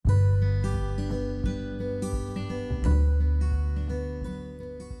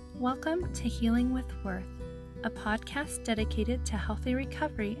Welcome to Healing with Worth, a podcast dedicated to healthy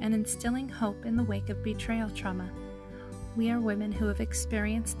recovery and instilling hope in the wake of betrayal trauma. We are women who have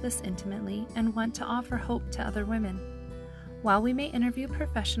experienced this intimately and want to offer hope to other women. While we may interview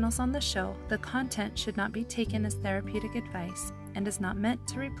professionals on the show, the content should not be taken as therapeutic advice and is not meant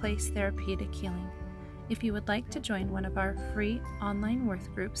to replace therapeutic healing. If you would like to join one of our free online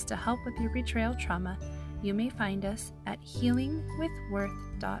Worth groups to help with your betrayal trauma, you may find us at healingwithworth.org.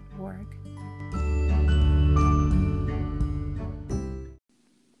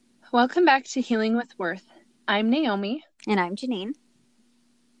 Welcome back to Healing with Worth. I'm Naomi. And I'm Janine.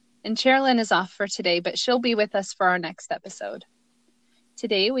 And Sherilyn is off for today, but she'll be with us for our next episode.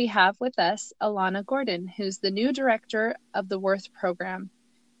 Today we have with us Alana Gordon, who's the new director of the Worth program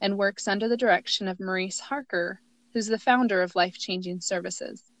and works under the direction of Maurice Harker, who's the founder of Life Changing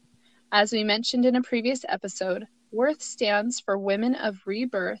Services. As we mentioned in a previous episode, Worth stands for Women of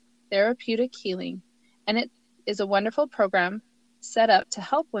Rebirth Therapeutic Healing, and it is a wonderful program set up to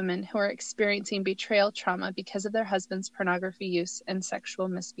help women who are experiencing betrayal trauma because of their husband's pornography use and sexual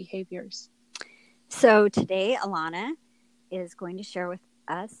misbehaviors. So today, Alana is going to share with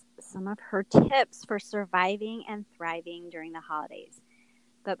us some of her tips for surviving and thriving during the holidays.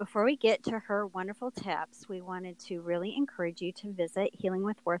 But before we get to her wonderful tips, we wanted to really encourage you to visit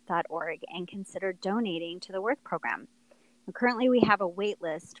healingwithworth.org and consider donating to the Worth program. Currently, we have a wait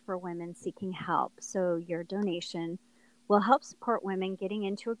list for women seeking help, so your donation will help support women getting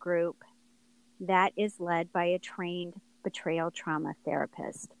into a group that is led by a trained betrayal trauma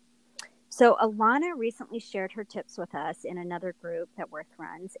therapist. So Alana recently shared her tips with us in another group that Worth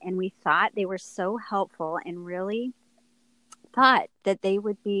runs, and we thought they were so helpful and really thought that they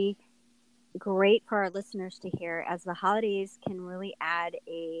would be great for our listeners to hear, as the holidays can really add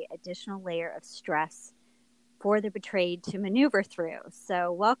a additional layer of stress for the betrayed to maneuver through.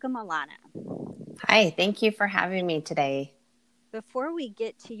 So welcome, Alana. Hi, thank you for having me today. Before we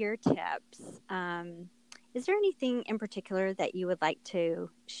get to your tips, is there anything in particular that you would like to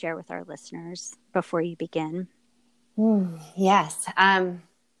share with our listeners before you begin? Yes. I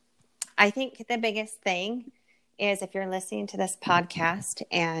think the biggest thing is, if you're listening to this podcast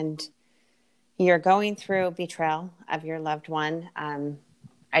and you're going through betrayal of your loved one,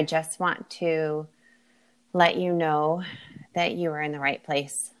 I just want to let you know that you are in the right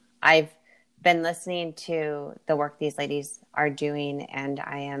place. I've been listening to the work these ladies are doing, and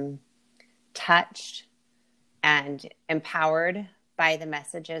I am touched and empowered by the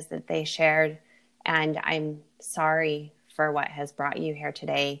messages that they shared. And I'm sorry for what has brought you here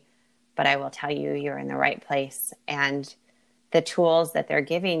today, but I will tell you, you're in the right place. And the tools that they're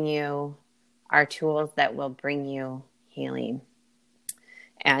giving you are tools that will bring you healing.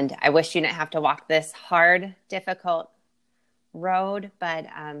 And I wish you didn't have to walk this hard, difficult road, but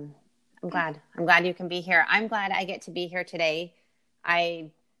I'm glad you can be here. I'm glad I get to be here today.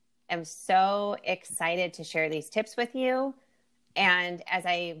 I am so excited to share these tips with you. And as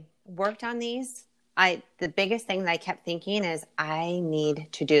I worked on these, the biggest thing that I kept thinking is, I need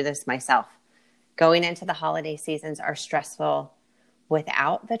to do this myself. Going into the holiday seasons are stressful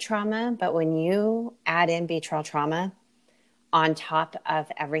without the trauma, but when you add in betrayal trauma on top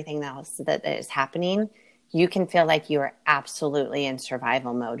of everything else that is happening, you can feel like you are absolutely in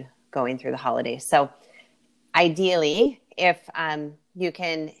survival mode going through the holidays. So ideally, if you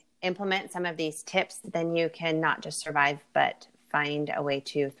can implement some of these tips, then you can not just survive, but find a way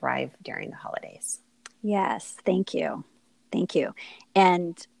to thrive during the holidays. Yes, thank you. Thank you.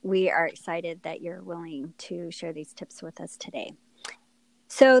 And we are excited that you're willing to share these tips with us today.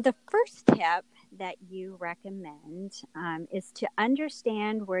 So the first tip that you recommend is to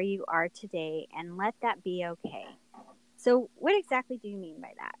understand where you are today and let that be okay. So what exactly do you mean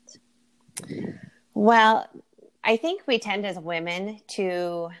by that? Well, I think we tend as women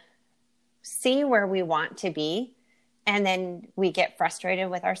to see where we want to be, and then we get frustrated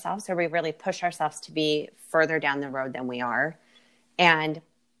with ourselves, or we really push ourselves to be further down the road than we are. And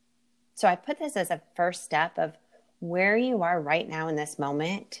so I put this as a first step of where you are right now in this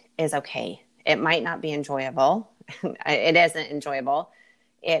moment is okay. It might not be enjoyable. It isn't enjoyable.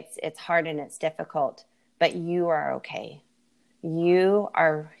 It's hard and it's difficult, but you are okay. You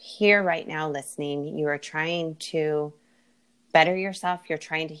are here right now listening. You are trying to better yourself. You're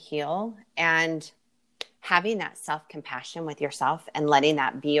trying to heal, and having that self-compassion with yourself and letting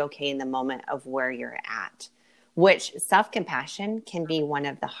that be okay in the moment of where you're at, which self-compassion can be one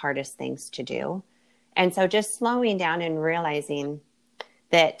of the hardest things to do. And so just slowing down and realizing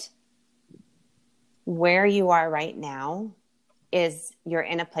that where you are right now is you're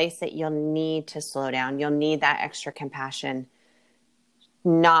in a place that you'll need to slow down. You'll need that extra compassion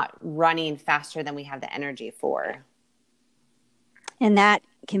not running faster than we have the energy for. And that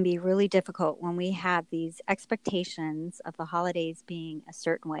can be really difficult when we have these expectations of the holidays being a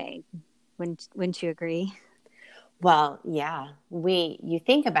certain way. Wouldn't you agree? Well, yeah, you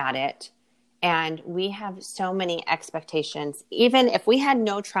think about it, and we have so many expectations. Even if we had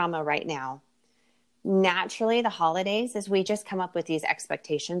no trauma right now, naturally the holidays is we just come up with these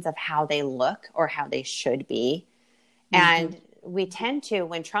expectations of how they look or how they should be. And we tend to,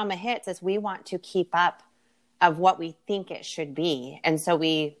 when trauma hits, is we want to keep up of what we think it should be. And so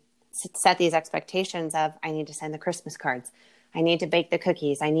we set these expectations of, I need to send the Christmas cards. I need to bake the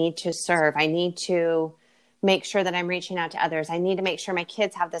cookies. I need to serve. I need to make sure that I'm reaching out to others. I need to make sure my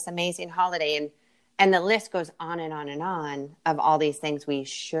kids have this amazing holiday. And the list goes on and on and on of all these things we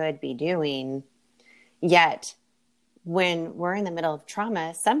should be doing. Yet when we're in the middle of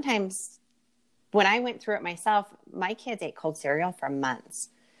trauma, sometimes when I went through it myself, my kids ate cold cereal for months.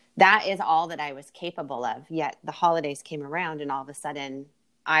 That is all that I was capable of. Yet the holidays came around and all of a sudden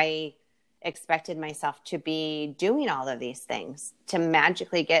I expected myself to be doing all of these things, to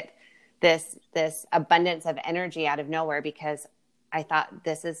magically get this abundance of energy out of nowhere, because I thought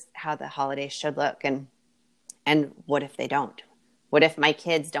this is how the holidays should look. And what if they don't? What if my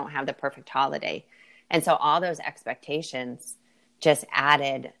kids don't have the perfect holiday? And so all those expectations just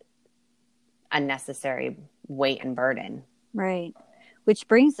added unnecessary weight and burden. Right. Which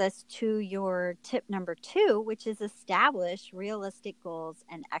brings us to your tip number 2, which is establish realistic goals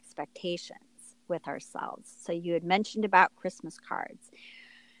and expectations with ourselves. So you had mentioned about Christmas cards.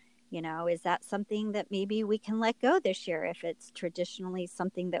 Is that something that maybe we can let go this year? If it's traditionally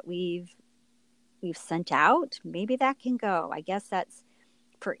something that we've sent out, maybe that can go. I guess that's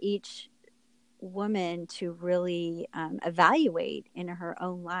for each woman to really evaluate in her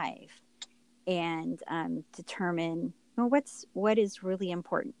own life and determine what is really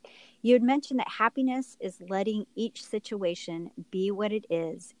important. You had mentioned that happiness is letting each situation be what it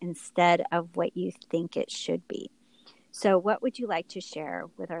is instead of what you think it should be. So what would you like to share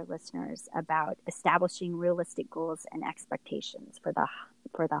with our listeners about establishing realistic goals and expectations for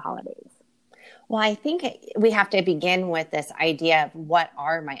the holidays? Well, I think we have to begin with this idea of what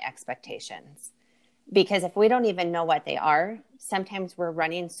are my expectations? Because if we don't even know what they are, sometimes we're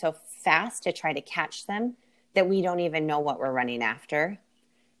running so fast to try to catch them that we don't even know what we're running after.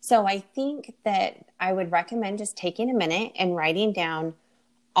 So I think that I would recommend just taking a minute and writing down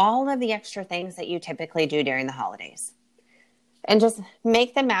all of the extra things that you typically do during the holidays. And just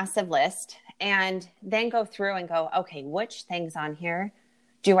make the massive list and then go through and go, okay, which things on here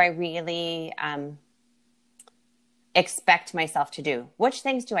do I really expect myself to do? Which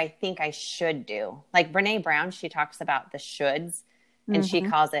things do I think I should do? Like Brene Brown, she talks about the shoulds and she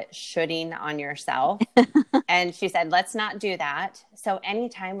calls it shoulding on yourself. And she said, let's not do that. So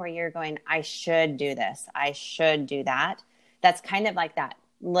anytime where you're going, I should do this, I should do that, that's kind of like that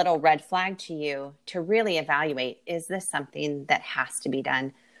little red flag to you to really evaluate, is this something that has to be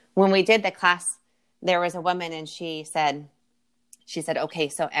done? When we did the class, there was a woman and she said, okay,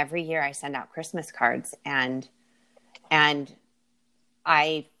 so every year I send out Christmas cards and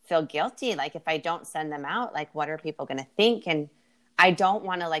I feel guilty. Like if I don't send them out, like what are people going to think? And I don't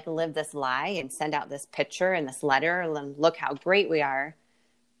want to like live this lie and send out this picture and this letter and look how great we are.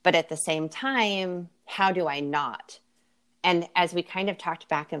 But at the same time, how do I not? And as we kind of talked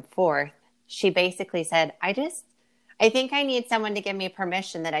back and forth, she basically said, I think I need someone to give me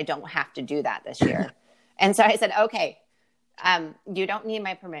permission that I don't have to do that this year. And so I said, okay, you don't need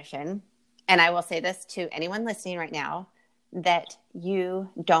my permission. And I will say this to anyone listening right now, that you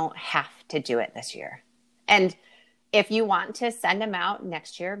don't have to do it this year. And if you want to send them out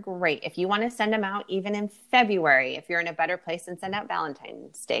next year, great. If you want to send them out even in February, if you're in a better place and send out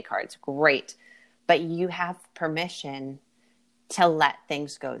Valentine's Day cards, great. But you have permission to let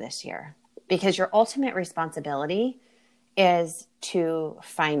things go this year, because your ultimate responsibility is to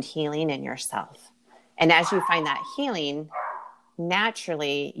find healing in yourself. And as you find that healing,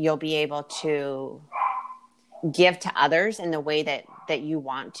 naturally, you'll be able to give to others in the way that you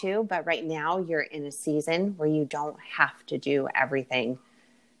want to. But right now you're in a season where you don't have to do everything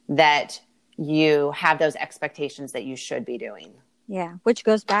that you have those expectations that you should be doing. Yeah, which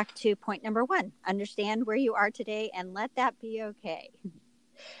goes back to point number 1, understand where you are today and let that be okay.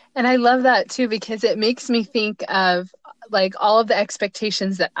 And I love that too, because it makes me think of like all of the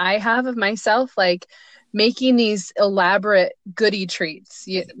expectations that I have of myself, like making these elaborate goodie treats,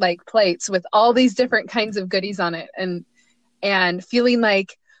 like plates with all these different kinds of goodies on it, and feeling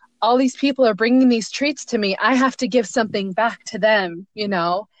like all these people are bringing these treats to me. I have to give something back to them,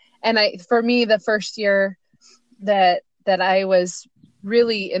 And for me, the first year that I was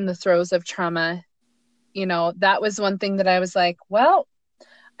really in the throes of trauma, that was one thing that I was like, well,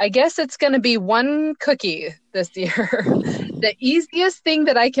 I guess it's going to be one cookie this year, the easiest thing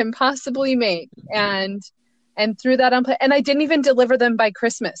that I can possibly make. And threw that on, and I didn't even deliver them by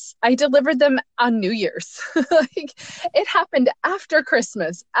Christmas. I delivered them on New Year's. Like, it happened after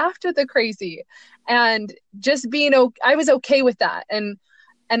Christmas, after the crazy, and just I was okay with that. And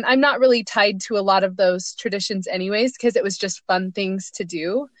I'm not really tied to a lot of those traditions anyways, because it was just fun things to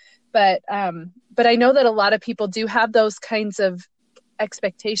do. But I know that a lot of people do have those kinds of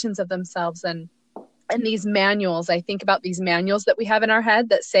expectations of themselves, and these manuals. I think about these manuals that we have in our head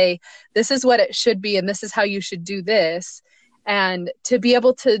that say, this is what it should be, and this is how you should do this. And to be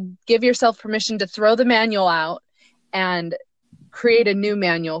able to give yourself permission to throw the manual out and create a new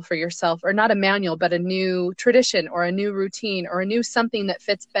manual for yourself, or not a manual, but a new tradition or a new routine or a new something that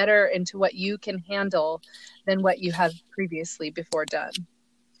fits better into what you can handle than what you have previously before done.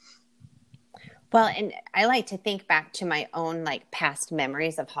 Well, and I like to think back to my own past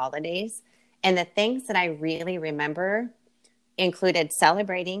memories of holidays. And the things that I really remember included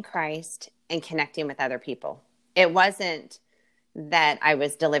celebrating Christ and connecting with other people. It wasn't that I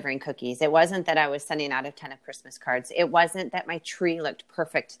was delivering cookies. It wasn't that I was sending out a ton of Christmas cards. It wasn't that my tree looked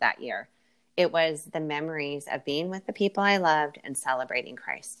perfect that year. It was the memories of being with the people I loved and celebrating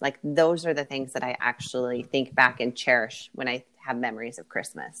Christ. Those are the things that I actually think back and cherish when I have memories of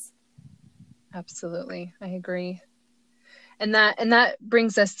Christmas. Absolutely. I agree. And that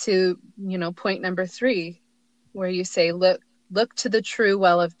brings us to, point number 3, where you say, look to the true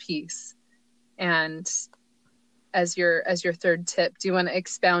well of peace. And as your third tip, do you want to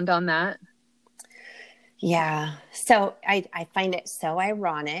expound on that? Yeah. So I find it so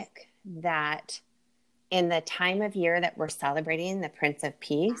ironic that in the time of year that we're celebrating the Prince of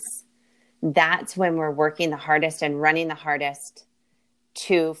Peace, that's when we're working the hardest and running the hardest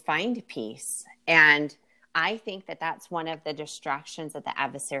to find peace. And I think that that's one of the distractions that the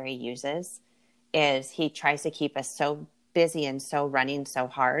adversary uses, is he tries to keep us so busy and so running so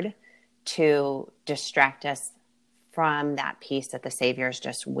hard to distract us from that peace that the Savior is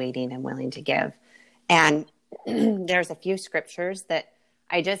just waiting and willing to give. And there's a few scriptures that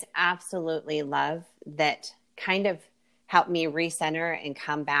I just absolutely love that kind of help me recenter and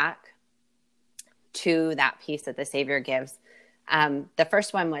come back to that peace that the Savior gives. The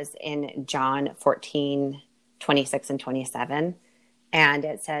first one was in John 14:26 and 27. And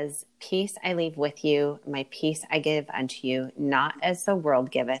it says, peace I leave with you, my peace I give unto you, not as the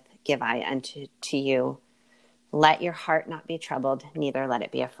world giveth, give I unto you. Let your heart not be troubled, neither let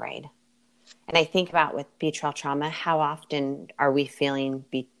it be afraid. And I think about with betrayal trauma, how often are we feeling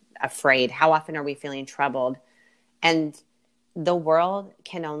afraid? How often are we feeling troubled? And the world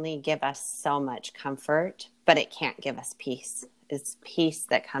can only give us so much comfort, but it can't give us peace. It's peace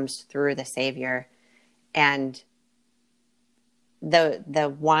that comes through the Savior. And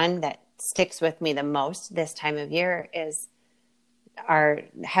the one that sticks with me the most this time of year is our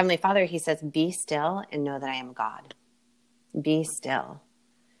Heavenly Father. He says, be still and know that I am God. Be still.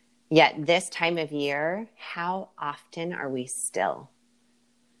 Yet this time of year, how often are we still?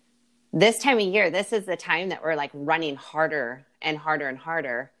 This time of year, this is the time that we're running harder and harder and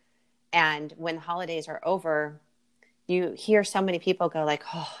harder. And when the holidays are over, you hear so many people go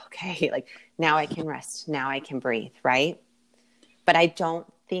oh, okay, now I can rest. Now I can breathe, right? But I don't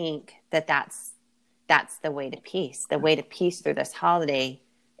think that that's the way to peace. The way to peace through this holiday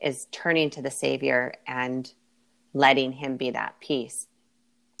is turning to the Savior and letting him be that peace.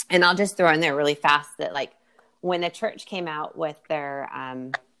 And I'll just throw in there really fast that when the church came out with their,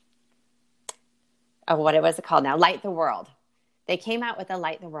 what was it called now? Light the World. They came out with a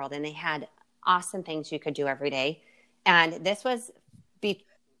Light the World, and they had awesome things you could do every day. And this was,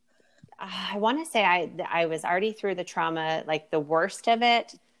 I want to say I was already through the trauma, the worst of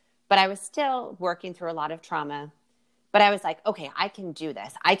it, but I was still working through a lot of trauma. But I was okay, I can do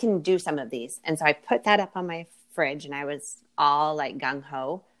this. I can do some of these. And so I put that up on my fridge, and I was all gung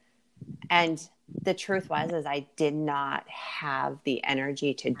ho. And the truth was I did not have the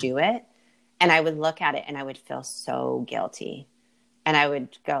energy to do it. And I would look at it and I would feel so guilty. And I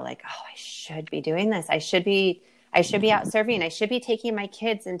would go oh, I should be doing this. I should be out serving. I should be taking my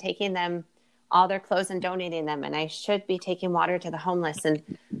kids and taking them all their clothes and donating them. And I should be taking water to the homeless. And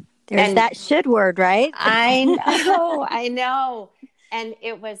there's that should word, right? I know. And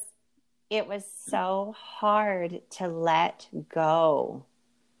it was so hard to let go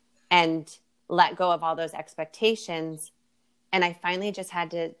and let go of all those expectations. And I finally just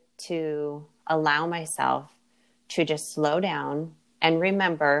had to allow myself to just slow down and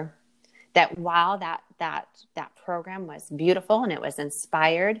remember that while that program was beautiful and it was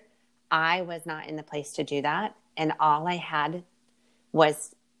inspired, I was not in the place to do that. And all I had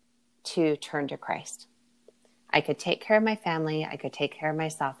was to turn to Christ. I could take care of my family, I could take care of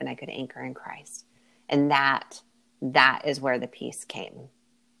myself, and I could anchor in Christ. And that is where the peace came.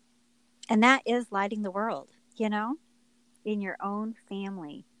 And that is lighting the world, in your own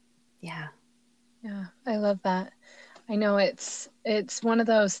family. Yeah. Yeah, I love that. I know it's one of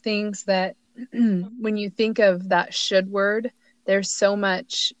those things that when you think of that should word, there's so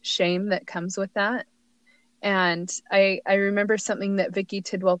much shame that comes with that. And I remember something that Vicki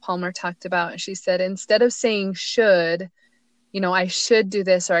Tidwell Palmer talked about. She said, instead of saying should, I should do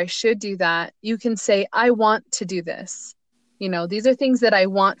this or I should do that, you can say, I want to do this. These are things that I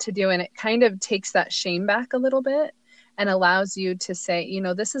want to do. And it kind of takes that shame back a little bit and allows you to say,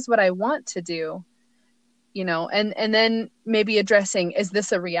 this is what I want to do. And then maybe addressing, is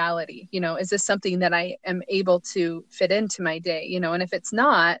this a reality? Is this something that I am able to fit into my day? And if it's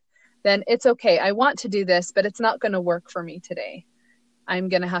not, then it's okay. I want to do this, but it's not going to work for me today. I'm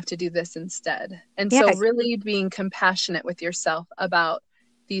going to have to do this instead. And so really being compassionate with yourself about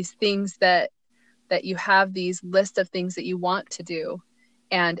these things that you have, these list of things that you want to do.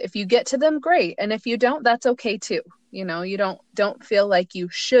 And if you get to them, great. And if you don't, that's okay too. You don't feel like you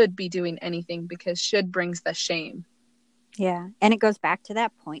should be doing anything, because should brings the shame. Yeah. And it goes back to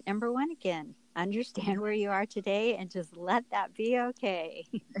that point number 1 again. Understand where you are today and just let that be okay.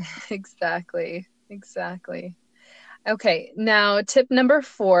 Exactly. Okay. Now, tip number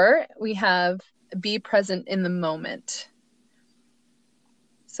 4, we have be present in the moment.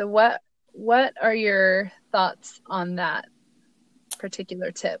 So what are your thoughts on that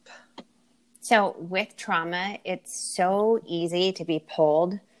particular tip? So with trauma, it's so easy to be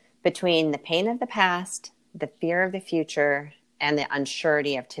pulled between the pain of the past, the fear of the future, and the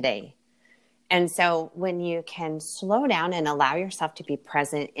unsurety of today. And so when you can slow down and allow yourself to be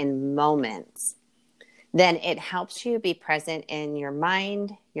present in moments, then it helps you be present in your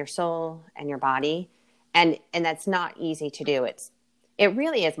mind, your soul, and your body. And that's not easy to do. It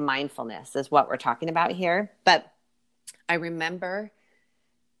really is mindfulness is what we're talking about here. But I remember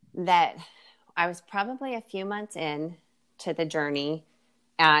that I was probably a few months in to the journey,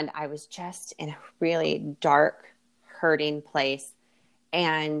 and I was just in a really dark, hurting place.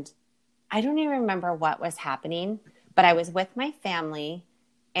 And I don't even remember what was happening, but I was with my family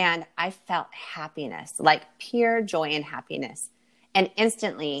and I felt happiness, like pure joy and happiness. And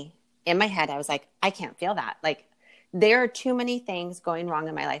instantly in my head, I was like, I can't feel that. Like, there are too many things going wrong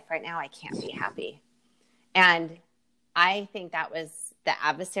in my life right now. I can't be happy. And I think that was the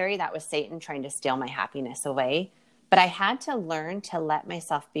adversary, that was Satan trying to steal my happiness away. But I had to learn to let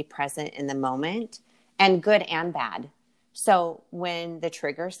myself be present in the moment, and good and bad. So when the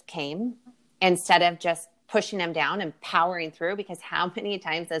triggers came, instead of just pushing them down and powering through, because how many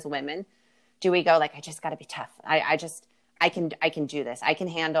times as women do we go like, I just got to be tough. I can do this. I can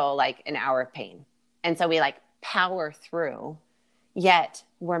handle like an hour of pain. And so we like power through, yet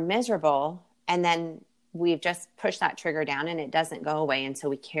we're miserable. And then we've just pushed that trigger down and it doesn't go away. And so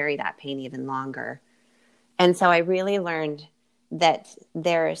we carry that pain even longer. And so I really learned that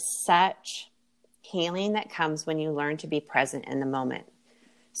there is such healing that comes when you learn to be present in the moment.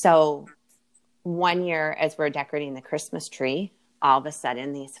 So one year, as we're decorating the Christmas tree, all of a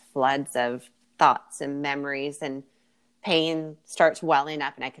sudden these floods of thoughts and memories and pain starts welling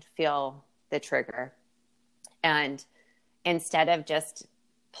up, and I could feel the trigger. And instead of just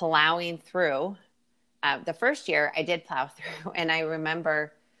plowing through, the first year I did plow through, and I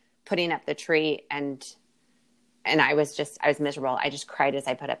remember putting up the tree and I was miserable. I just cried as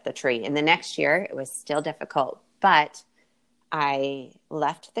I put up the tree. And the next year it was still difficult, but I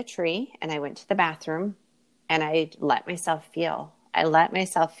left the tree and I went to the bathroom and I let myself feel. I let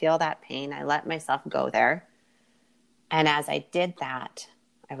myself feel that pain. I let myself go there. And as I did that,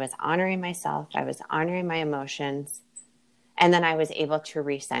 I was honoring myself. I was honoring my emotions. And then I was able to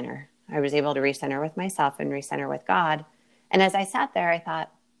recenter. I was able to recenter with myself and recenter with God. And as I sat there, I thought,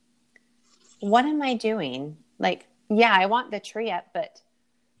 what am I doing? Like, yeah, I want the tree up, but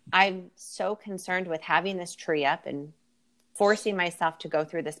I'm so concerned with having this tree up and forcing myself to go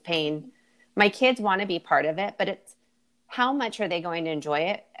through this pain. My kids want to be part of it, but it's how much are they going to enjoy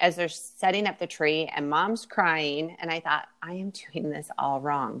it as they're setting up the tree and mom's crying? And I thought, I am doing this all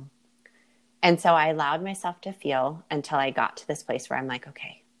wrong. And so I allowed myself to feel until I got to this place where I'm like,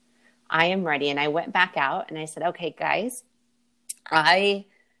 okay, I am ready. And I went back out and I said, okay, guys, I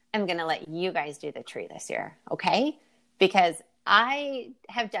am going to let you guys do the tree this year. Okay. Because I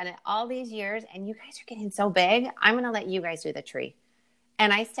have done it all these years and you guys are getting so big. I'm going to let you guys do the tree.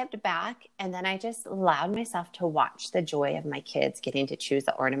 And I stepped back, and then I just allowed myself to watch the joy of my kids getting to choose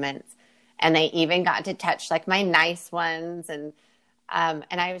the ornaments. And they even got to touch like my nice ones. And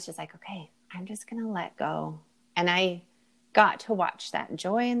I was just like, okay, I'm just going to let go. And I got to watch that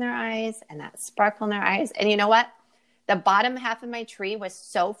joy in their eyes and that sparkle in their eyes. And you know what? The bottom half of my tree was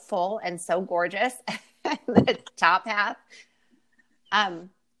so full and so gorgeous. The top half,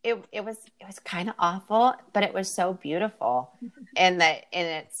 it was kind of awful, but it was so beautiful. And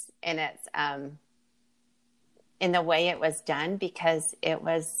in the way it was done, because it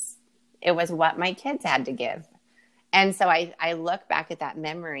was what my kids had to give. And so I look back at that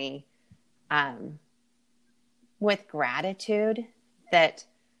memory with gratitude that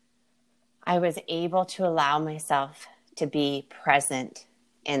I was able to allow myself to be present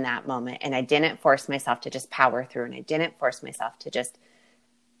in that moment. And I didn't force myself to just power through, and I didn't force myself to just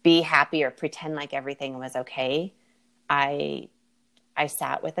be happy or pretend like everything was okay. I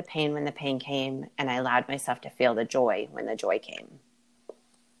sat with the pain when the pain came, and I allowed myself to feel the joy when the joy came.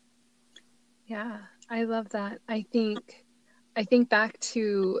 Yeah, I love that. I think back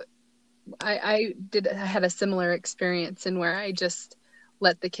to, I had a similar experience in where I just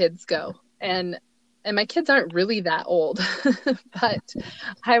let the kids go, and my kids aren't really that old, but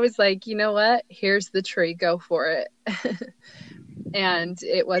I was like, you know what? Here's the tree, go for it. And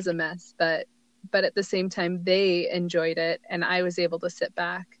it was a mess, but at the same time, they enjoyed it, and I was able to sit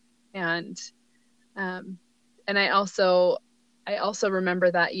back. And I also remember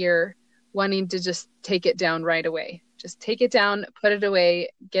that year wanting to just take it down right away. Just take it down, put it away,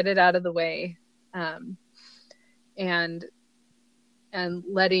 get it out of the way. And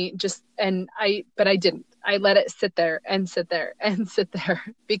letting but I didn't. I let it sit there and sit there and sit there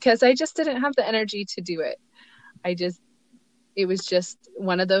because I just didn't have the energy to do it. It was just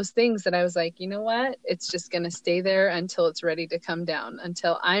one of those things that I was like, you know what? It's just going to stay there until it's ready to come down,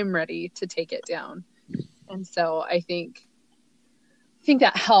 until I'm ready to take it down. And so I think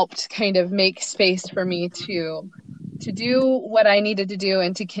that helped kind of make space for me to do what I needed to do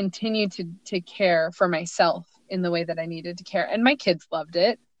and to continue to care for myself in the way that I needed to care. And my kids loved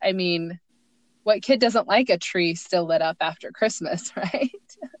it. I mean, what kid doesn't like a tree still lit up after Christmas,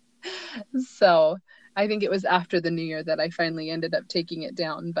 right? So I think it was after the new year that I finally ended up taking it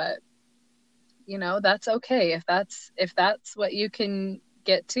down. But, you know, that's okay. If that's what you can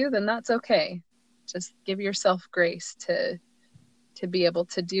get to, then that's okay. Just give yourself grace to be able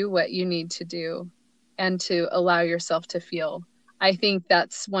to do what you need to do and to allow yourself to feel. I think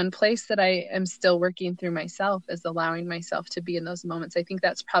that's one place that I am still working through myself, is allowing myself to be in those moments. I think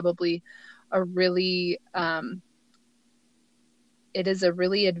that's probably a really, it is a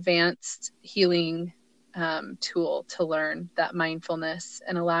really advanced healing tool to learn, that mindfulness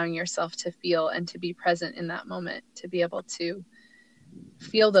and allowing yourself to feel and to be present in that moment, to be able to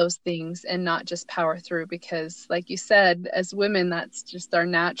feel those things and not just power through. Because like you said, as women, that's just our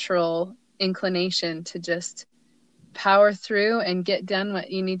natural inclination to just power through and get done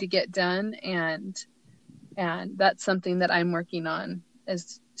what you need to get done. And that's something that I'm working on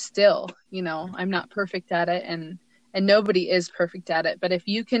as still, you know, I'm not perfect at it, and nobody is perfect at it. But if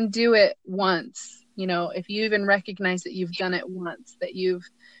you can do it once, you know, if you even recognize that you've done it once, that you've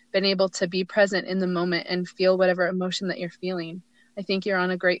been able to be present in the moment and feel whatever emotion that you're feeling, I think you're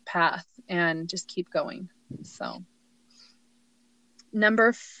on a great path, and just keep going. So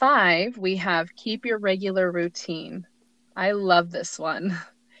number 5, we have keep your regular routine. I love this one.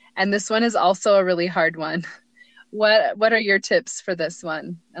 And this one is also a really hard one. What are your tips for this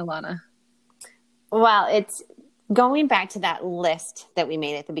one, Ilana? Well, it's going back to that list that we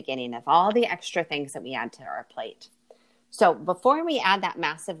made at the beginning of all the extra things that we add to our plate. So before we add that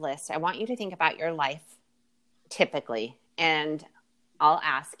massive list, I want you to think about your life typically. And I'll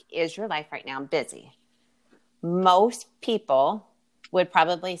ask, is your life right now busy? Most people would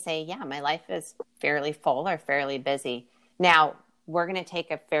probably say, yeah, my life is fairly full or fairly busy. Now, we're going to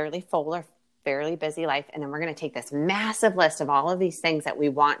take a fairly full or fairly busy life, and then we're going to take this massive list of all of these things that we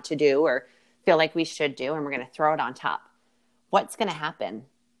want to do or feel like we should do, and we're going to throw it on top. What's going to happen?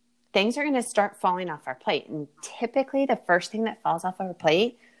 Things are going to start falling off our plate. And typically the first thing that falls off our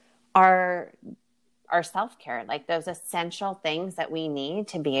plate are our self-care, like those essential things that we need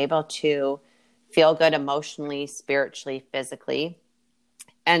to be able to feel good emotionally, spiritually, physically.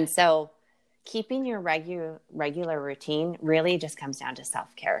 And so keeping your regular routine really just comes down to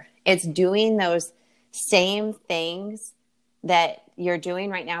self-care. It's doing those same things that you're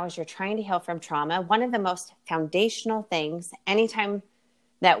doing right now as you're trying to heal from trauma. One of the most foundational things, anytime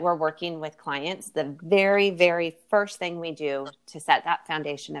that we're working with clients, the very, very first thing we do to set that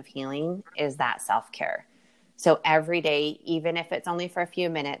foundation of healing is that self-care. So every day, even if it's only for a few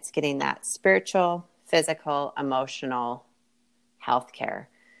minutes, getting that spiritual, physical, emotional self-care.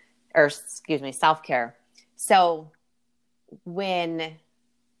 So when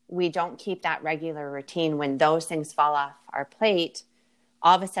we don't keep that regular routine, when those things fall off our plate,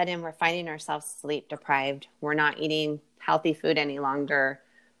 all of a sudden we're finding ourselves sleep deprived. We're not eating healthy food any longer.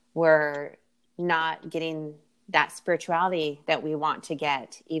 We're not getting that spirituality that we want to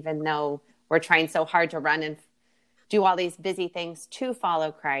get, even though we're trying so hard to run and do all these busy things to follow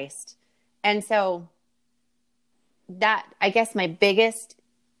Christ. And so that, I guess my biggest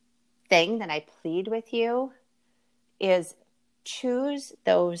thing that I plead with you is choose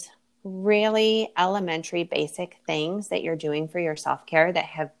those really elementary, basic things that you're doing for your self-care that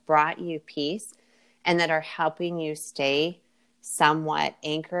have brought you peace and that are helping you stay somewhat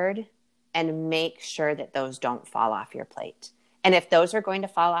anchored, and make sure that those don't fall off your plate. And if those are going to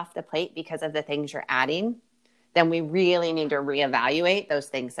fall off the plate because of the things you're adding, then we really need to reevaluate those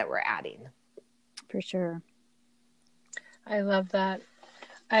things that we're adding. For sure. I love that.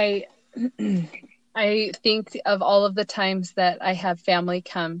 I think of all of the times that I have family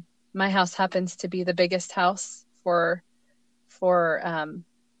come. My house happens to be the biggest house for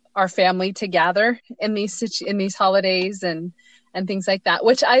our family to gather in these holidays and things like that,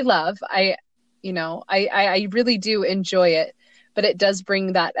 which I love. I really do enjoy it, but it does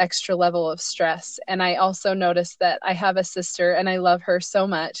bring that extra level of stress. And I also notice that I have a sister and I love her so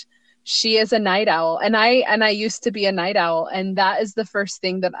much. She is a night owl, and I used to be a night owl. And that is the first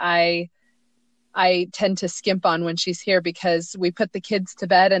thing that I tend to skimp on when she's here, because we put the kids to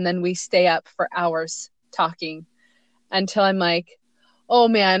bed and then we stay up for hours talking until I'm like, oh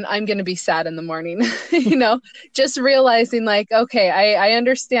man, I'm going to be sad in the morning, just realizing like, okay, I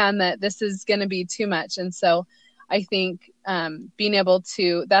understand that this is going to be too much. And so I think being able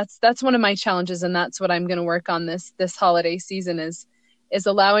to, that's one of my challenges. And that's what I'm going to work on this holiday season is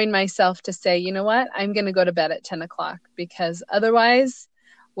allowing myself to say, you know what, I'm going to go to bed at 10 o'clock, because otherwise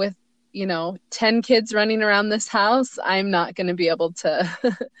with, 10 kids running around this house, I'm not going to be able to,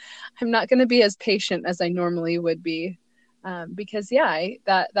 I'm not going to be as patient as I normally would be. Because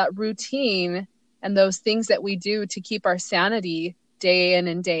that routine and those things that we do to keep our sanity day in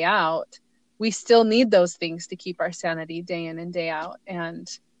and day out, we still need those things to keep our sanity day in and day out. And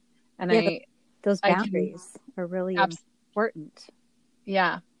those boundaries are really important.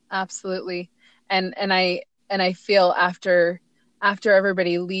 Yeah, absolutely. And I feel after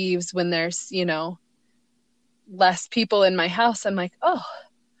everybody leaves, when there's, less people in my house, I'm like, oh,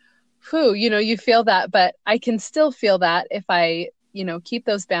 whew, you feel that, but I can still feel that if I, keep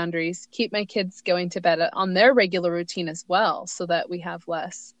those boundaries, keep my kids going to bed on their regular routine as well, so that we have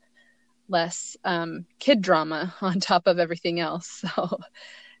less kid drama on top of everything else.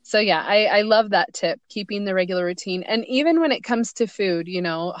 So yeah, I love that tip, keeping the regular routine. And even when it comes to food,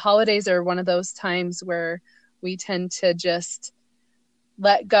 holidays are one of those times where we tend to just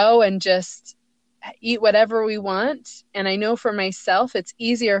let go and just eat whatever we want. And I know for myself, it's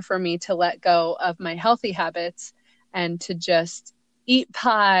easier for me to let go of my healthy habits and to just eat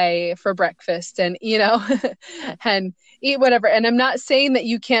pie for breakfast and, and eat whatever. And I'm not saying that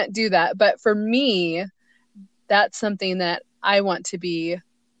you can't do that, but for me, that's something that I want to be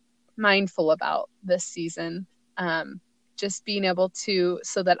mindful about this season. Just being able to,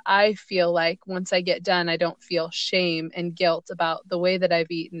 so that I feel like once I get done, I don't feel shame and guilt about the way that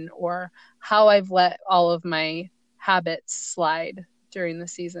I've eaten or how I've let all of my habits slide during the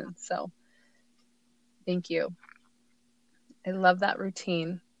season. So thank you. I love that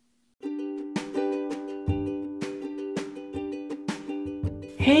routine.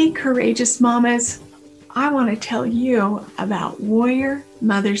 Hey, courageous mamas. I want to tell you about Warrior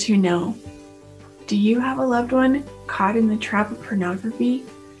Mothers Who Know. Do you have a loved one caught in the trap of pornography,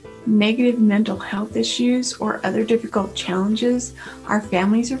 negative mental health issues, or other difficult challenges our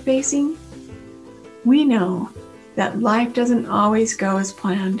families are facing? We know that life doesn't always go as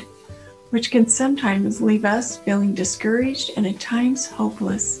planned, which can sometimes leave us feeling discouraged and at times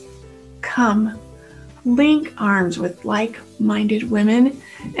hopeless. Come, link arms with like-minded women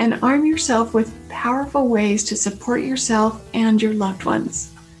and arm yourself with powerful ways to support yourself and your loved ones.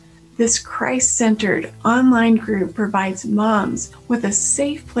 This Christ-centered online group provides moms with a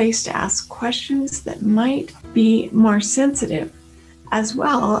safe place to ask questions that might be more sensitive, as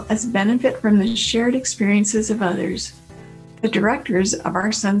well as benefit from the shared experiences of others. The directors of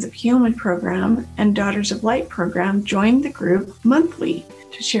our Sons of Healman program and Daughters of Light program join the group monthly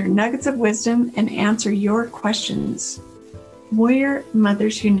to share nuggets of wisdom and answer your questions. Warrior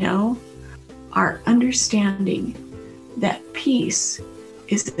Mothers Who Know are understanding that peace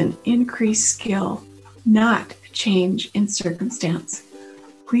is an increased skill not a change in circumstance.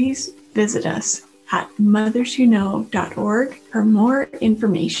 Please visit us at motherswhoknow.org for more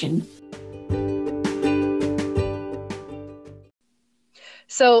information.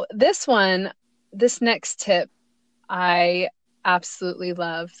 So this next tip, I absolutely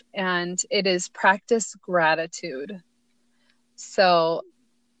love, and it is practice gratitude. So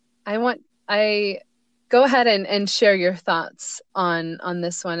I go ahead and share your thoughts on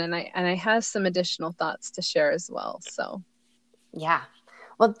this one, and I have some additional thoughts to share as well. So yeah.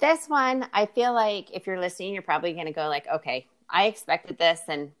 Well, this one, I feel like if you're listening, you're probably going to go like, okay, I expected this,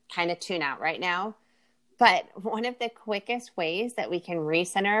 and kind of tune out right now. But one of the quickest ways that we can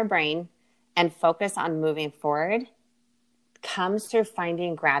recenter our brain and focus on moving forward comes through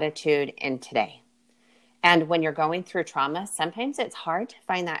finding gratitude in today. And when you're going through trauma, sometimes it's hard to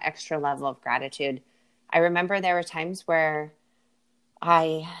find that extra level of gratitude. I remember there were times where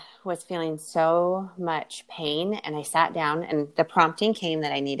I was feeling so much pain, and I sat down, and the prompting came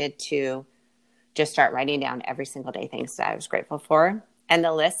that I needed to just start writing down every single day things that I was grateful for. And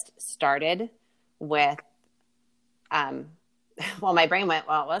the list started with, well, my brain went,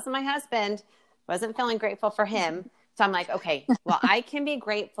 well, it wasn't my husband, wasn't feeling grateful for him. So I'm like, okay, well, I can be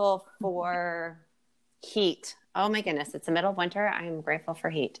grateful for heat. Oh my goodness, it's the middle of winter. I am grateful for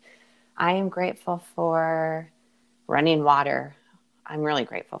heat. I am grateful for running water. I'm really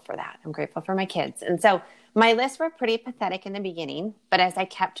grateful for that. I'm grateful for my kids. And so my lists were pretty pathetic in the beginning, but as I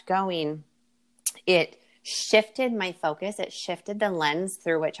kept going, it shifted my focus. It shifted the lens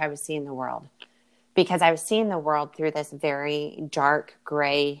through which I was seeing the world, because I was seeing the world through this very dark,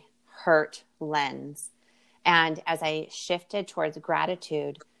 gray, hurt lens. And as I shifted towards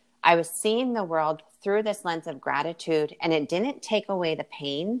gratitude, I was seeing the world through this lens of gratitude, and it didn't take away the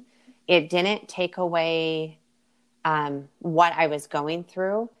pain. It didn't take away what I was going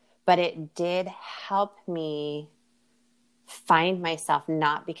through, but it did help me find myself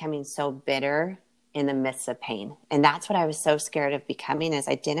not becoming so bitter in the midst of pain. And that's what I was so scared of becoming, is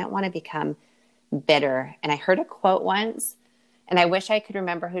I didn't want to become bitter. And I heard a quote once, and I wish I could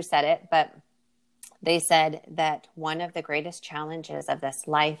remember who said it, but they said that one of the greatest challenges of this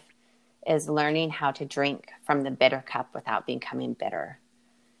life is learning how to drink from the bitter cup without becoming bitter.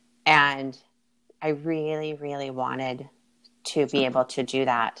 And I really, really wanted to be able to do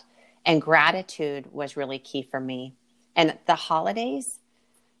that. And gratitude was really key for me. And the holidays,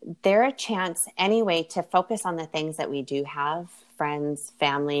 they're a chance anyway to focus on the things that we do have: friends,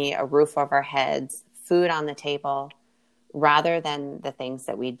 family, a roof over our heads, food on the table, rather than the things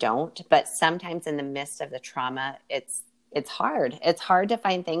that we don't. But sometimes in the midst of the trauma, it's hard. It's hard to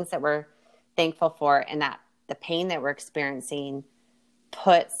find things that we're thankful for, and that the pain that we're experiencing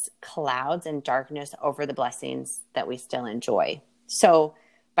puts clouds and darkness over the blessings that we still enjoy. So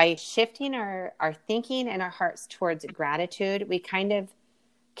by shifting our thinking and our hearts towards gratitude, we kind of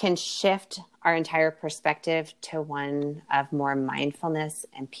can shift our entire perspective to one of more mindfulness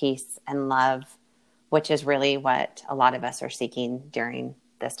and peace and love, which is really what a lot of us are seeking during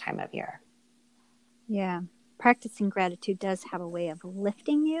this time of year. Yeah. Practicing gratitude does have a way of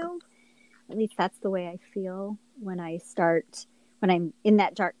lifting you. At least that's the way I feel when I'm in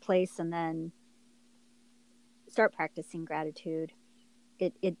that dark place and then start practicing gratitude.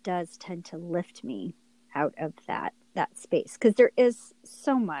 It does tend to lift me out of that space, because there is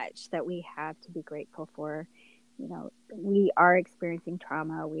so much that we have to be grateful for. You know, we are experiencing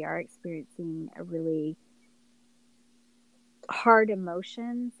trauma. We are experiencing a really hard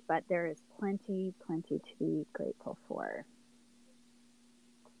emotions, but there is plenty to be grateful for.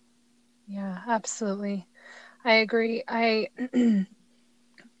 yeah, absolutely. I agree.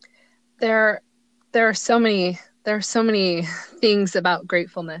 There are so many things about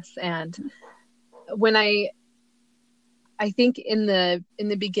gratefulness, and when I think in the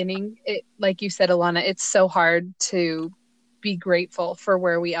beginning, it, like you said, Alana, it's so hard to be grateful for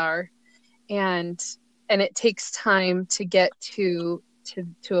where we are, and it takes time to get to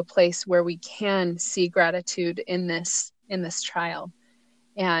a place where we can see gratitude in this trial.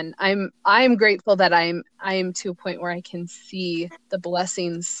 And I'm grateful that I am to a point where I can see the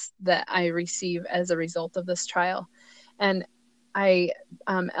blessings that I receive as a result of this trial. And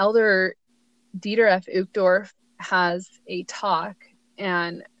Elder Dieter F. Uchtdorf has a talk,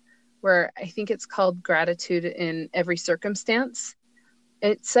 and where I think it's called Gratitude in Every Circumstance.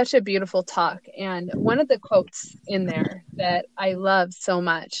 It's such a beautiful talk. And one of the quotes in there that I love so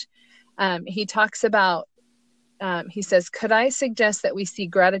much, he talks about, he says, "Could I suggest that we see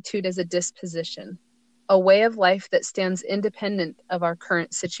gratitude as a disposition, a way of life that stands independent of our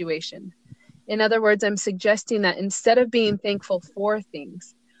current situation? In other words, I'm suggesting that instead of being thankful for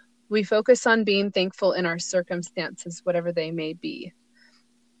things, we focus on being thankful in our circumstances, whatever they may be.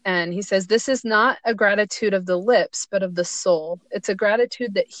 And he says, this is not a gratitude of the lips, but of the soul. It's a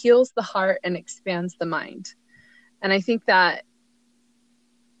gratitude that heals the heart and expands the mind. And I think that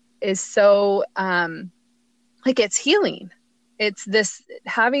is so, it's healing. It's this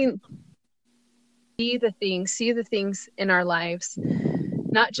having see the things in our lives,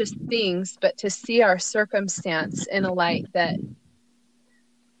 not just things, but to see our circumstance in a light that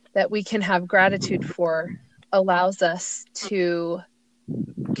we can have gratitude for, allows us to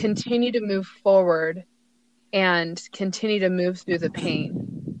continue to move forward and continue to move through the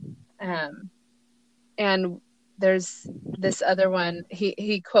pain. And there's this other one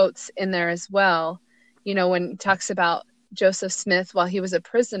he quotes in there as well, when he talks about Joseph Smith while he was a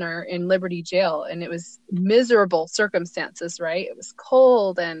prisoner in Liberty Jail, and it was miserable circumstances, right? It was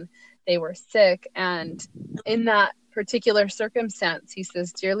cold and they were sick. And in that particular circumstance, he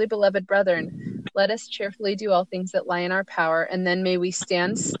says, dearly beloved brethren, let us cheerfully do all things that lie in our power, and then may we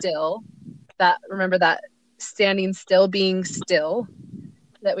stand still. Remember that standing still, being still,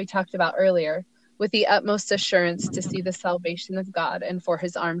 that we talked about earlier, with the utmost assurance to see the salvation of God and for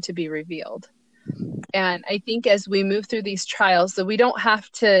his arm to be revealed. And I think as we move through these trials, that we don't have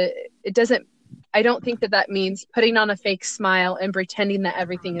to, I don't think that means putting on a fake smile and pretending that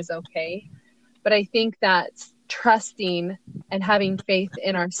everything is okay. But I think that's trusting and having faith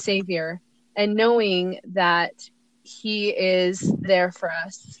in our Savior and knowing that he is there for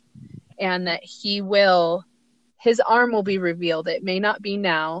us and that his arm will be revealed. It may not be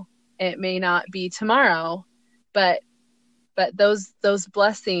now, it may not be tomorrow, but those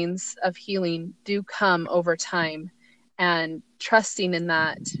blessings of healing do come over time, and trusting in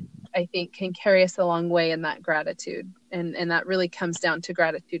that, I think, can carry us a long way in that gratitude. And that really comes down to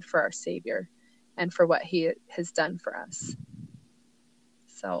gratitude for our Savior and for what he has done for us.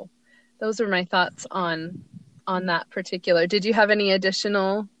 So those are my thoughts on that particular. Did you have any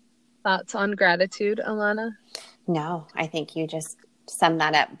additional thoughts on gratitude, Alana? No, I think you just summed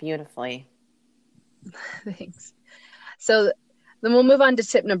that up beautifully. Thanks. So then we'll move on to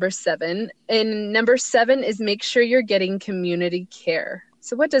tip number 7. And number 7 is make sure you're getting community care.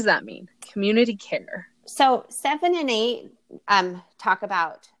 So what does that mean? Community care. So 7 and 8 talk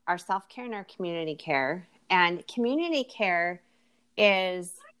about our self-care and our community care. And community care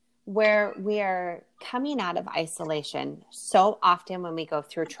is where we are coming out of isolation. So often when we go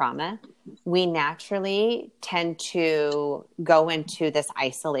through trauma, we naturally tend to go into this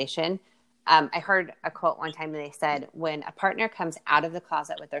isolation. I heard a quote one time, and they said, when a partner comes out of the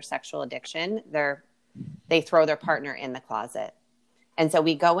closet with their sexual addiction, they throw their partner in the closet. And so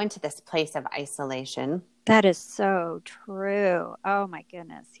we go into this place of isolation. That is so true. Oh my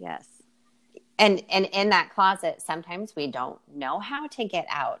goodness. Yes. And in that closet, sometimes we don't know how to get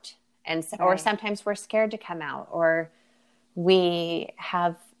out. Or sometimes we're scared to come out, or we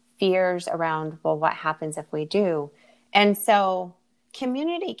have fears around, well, what happens if we do? And so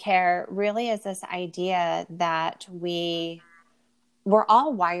community care really is this idea that we're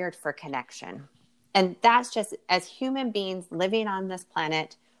all wired for connection. And that's just, as human beings living on this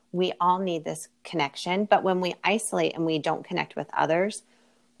planet, we all need this connection. But when we isolate and we don't connect with others,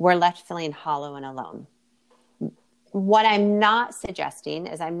 we're left feeling hollow and alone. What I'm not suggesting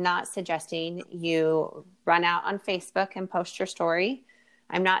is you run out on Facebook and post your story.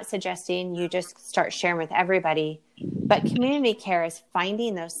 I'm not suggesting you just start sharing with everybody. But community care is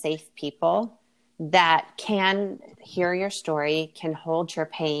finding those safe people that can hear your story, can hold your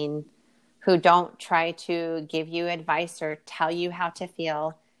pain, who don't try to give you advice or tell you how to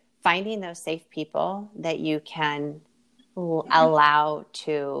feel. Finding those safe people that you can allow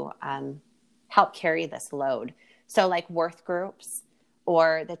to help carry this load. So like Worth groups,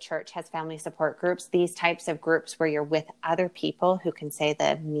 or the church has family support groups, these types of groups where you're with other people who can say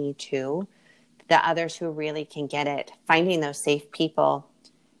the me too, the others who really can get it, finding those safe people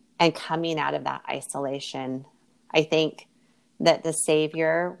and coming out of that isolation. I think that the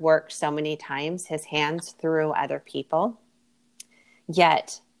Savior worked so many times, his hands through other people.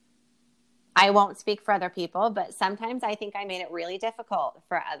 Yet, I won't speak for other people, but sometimes I think I made it really difficult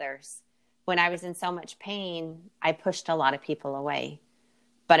for others. When I was in so much pain, I pushed a lot of people away.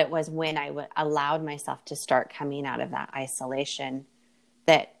 But it was when I allowed myself to start coming out of that isolation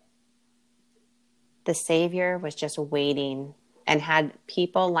that the Savior was just waiting and had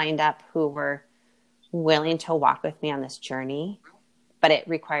people lined up who were willing to walk with me on this journey. But it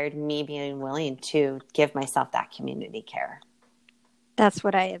required me being willing to give myself that community care. That's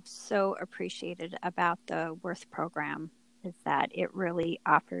what I have so appreciated about the Worth program, is that it really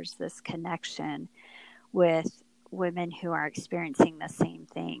offers this connection with women who are experiencing the same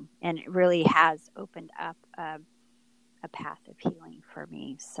thing. And it really has opened up a path of healing for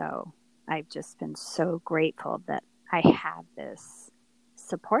me. So I've just been so grateful that I have this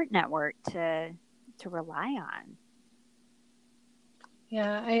support network to rely on.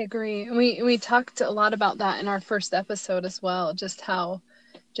 Yeah, I agree. We talked a lot about that in our first episode as well, just how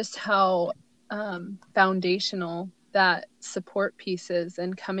foundational that support piece is,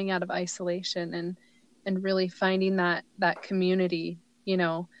 and coming out of isolation and really finding that community,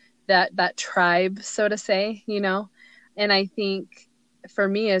 that tribe, so to say, and I think for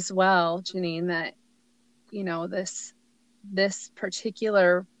me as well, Janine, that, this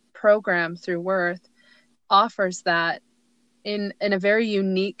particular program through Worth offers that in a very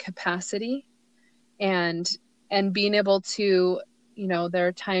unique capacity, and being able to, there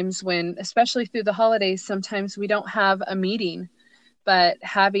are times when, especially through the holidays, sometimes we don't have a meeting, but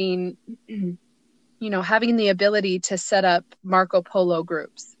having the ability to set up Marco Polo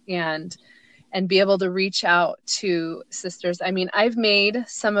groups and be able to reach out to sisters. I mean, I've made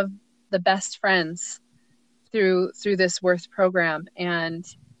some of the best friends through this Worth program, and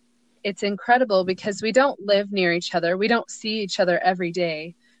it's incredible because we don't live near each other. We don't see each other every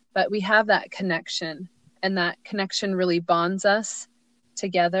day, but we have that connection, and that connection really bonds us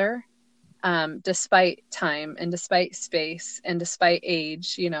together, despite time and despite space and despite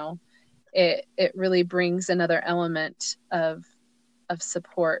age. It really brings another element of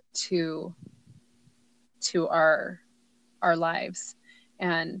support to our lives.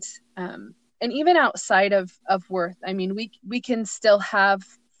 And even outside of Worth, I mean, we can still have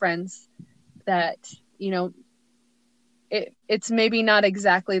friends that, it's maybe not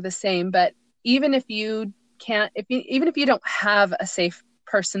exactly the same, but even if you don't have a safe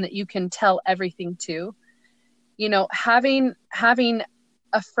person that you can tell everything to, having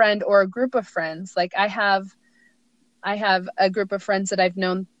a friend or a group of friends, like I have a group of friends that I've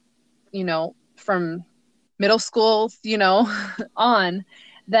known, from middle school, on,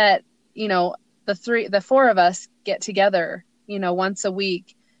 that, the four of us get together, once a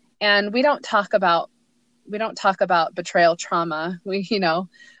week, and we don't talk about betrayal trauma,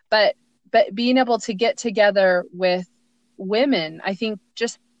 but being able to get together with women, I think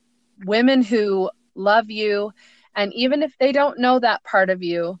just women who love you, and even if they don't know that part of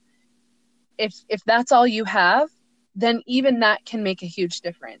you, if that's all you have, then even that can make a huge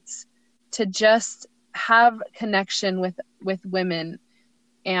difference. To just have connection with women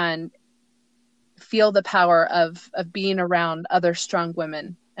and feel the power of being around other strong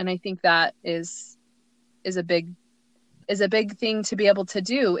women. And I think that is a big thing to be able to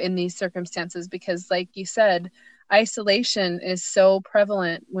do in these circumstances, because like you said, isolation is so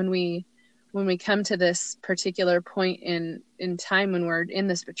prevalent when we come to this particular point in time when we're in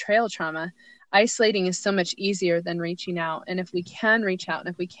this betrayal trauma. Isolating is so much easier than reaching out. And if we can reach out, and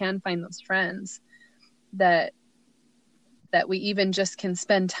if we can find those friends that we even just can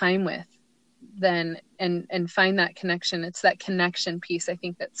spend time with, then and find that connection. It's that connection piece, I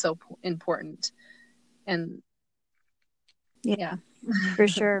think, that's so important. And yeah. For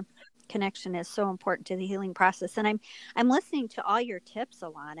sure. Connection is so important to the healing process. And I'm listening to all your tips,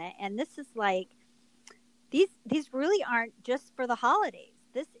 Alana, and this is like, these really aren't just for the holidays.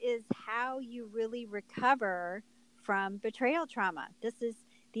 This is how you really recover from betrayal trauma.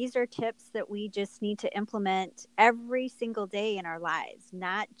 These are tips that we just need to implement every single day in our lives,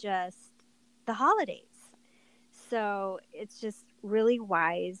 not just the holidays. So it's just really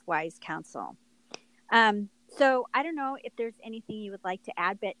wise counsel. So I don't know if there's anything you would like to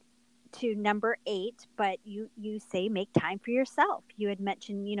add, but to number 8, but you say make time for yourself. You had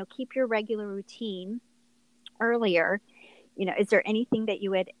mentioned, keep your regular routine earlier. Is there anything that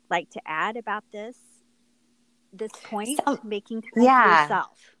you would like to add about this point, making time for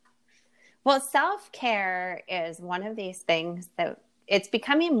yourself? Well, self-care is one of these things that it's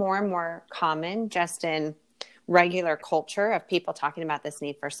becoming more and more common just in regular culture of people talking about this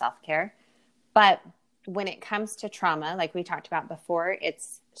need for self-care. But when it comes to trauma, like we talked about before,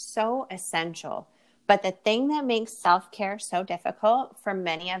 it's so essential. But the thing that makes self-care so difficult for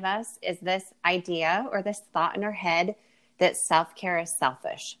many of us is this idea or this thought in our head that self-care is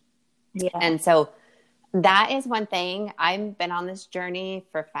selfish. Yeah. And so that is one thing. I've been on this journey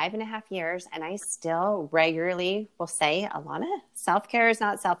for 5.5 years, and I still regularly will say, Alana, self-care is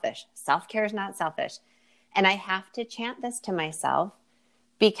not selfish. Self-care is not selfish. And I have to chant this to myself,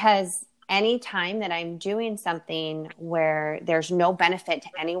 because anytime that I'm doing something where there's no benefit to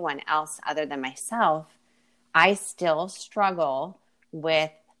anyone else other than myself, I still struggle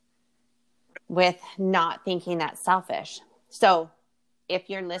with not thinking that's selfish. So if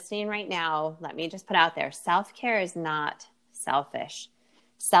you're listening right now, let me just put out there, self-care is not selfish.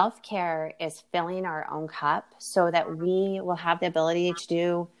 Self-care is filling our own cup so that we will have the ability to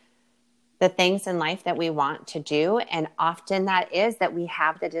do the things in life that we want to do. And often that is that we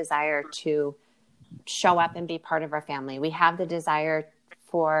have the desire to show up and be part of our family. We have the desire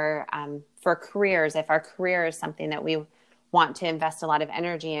for careers, if our career is something that we want to invest a lot of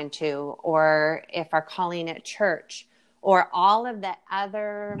energy into, or if our calling at church, or all of the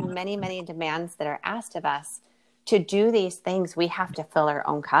other many, many demands that are asked of us. To do these things, we have to fill our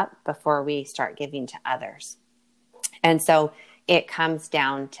own cup before we start giving to others. And so it comes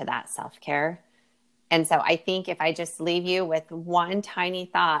down to that self-care. And so I think if I just leave you with one tiny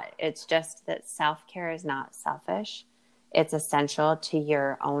thought, it's just that self-care is not selfish. It's essential to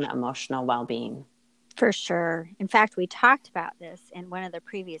your own emotional well-being. For sure. In fact, we talked about this in one of the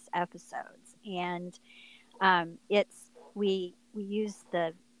previous episodes, and we use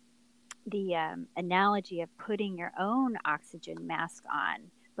the analogy of putting your own oxygen mask on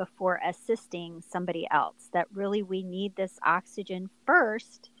before assisting somebody else. That really we need this oxygen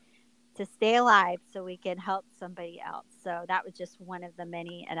first to stay alive so we can help somebody else. So that was just one of the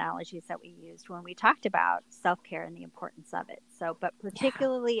many analogies that we used when we talked about self-care and the importance of it. So, but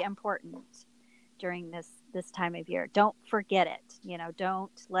particularly important during this time of year. Don't forget it.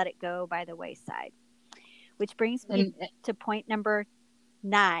 Don't let it go by the wayside. Which brings me to point number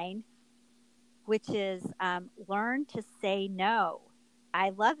 9, which is learn to say no.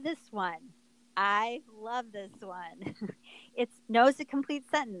 I love this one. It's no is a complete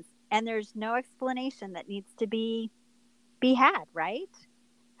sentence, and there's no explanation that needs to be had, right?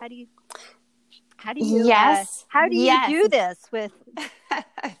 How do you yes. How do you yes. do this with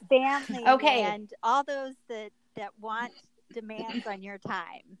family okay. and all those that want demands on your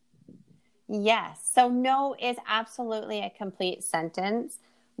time? Yes. So no is absolutely a complete sentence,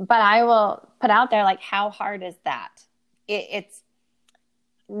 but I will put out there, like, how hard is that?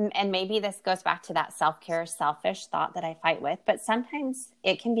 And maybe this goes back to that self-care, selfish thought that I fight with, but sometimes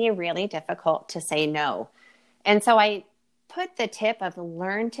it can be really difficult to say no. And so I put the tip of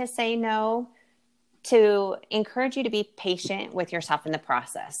learn to say no to encourage you to be patient with yourself in the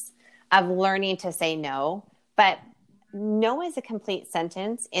process of learning to say no. But no is a complete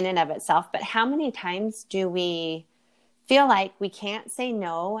sentence in and of itself. But how many times do we feel like we can't say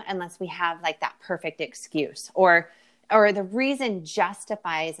no unless we have like that perfect excuse, or the reason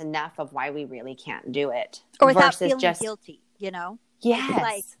justifies enough of why we really can't do it, or without feeling guilty,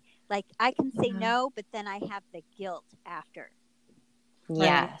 Yes. Like I can say no, but then I have the guilt after.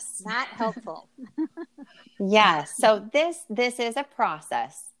 Yes. Right? Not helpful. Yes. So this is a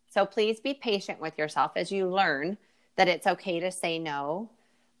process. So please be patient with yourself as you learn that it's okay to say no.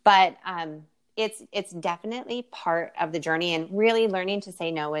 But it's definitely part of the journey, and really learning to say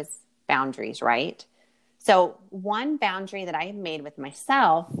no is boundaries, right? So one boundary that I made with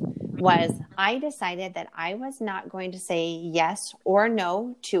myself was I decided that I was not going to say yes or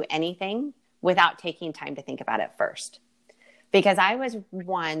no to anything without taking time to think about it first. Because I was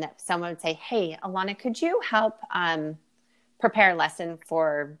one that someone would say, hey, Alana, could you help prepare a lesson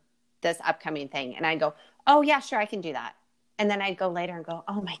for this upcoming thing? And I'd go, oh, yeah, sure, I can do that. And then I'd go later and go,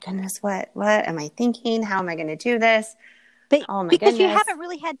 oh, my goodness, what am I thinking? How am I going to do this? But, oh, my because goodness. You haven't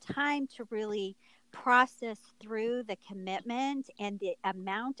really had time to really process through the commitment and the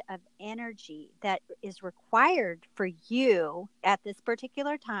amount of energy that is required for you at this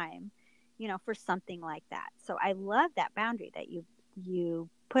particular time, for something like that. So I love that boundary that you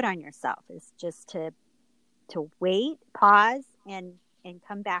put on yourself, is just to wait, pause, and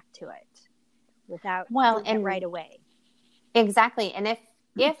come back to it without doing it right away. Exactly. And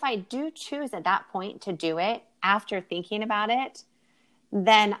if I do choose at that point to do it after thinking about it,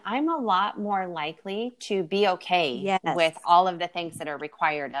 then I'm a lot more likely to be okay with all of the things that are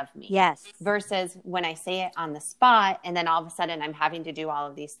required of me. Yes. Versus when I say it on the spot and then all of a sudden I'm having to do all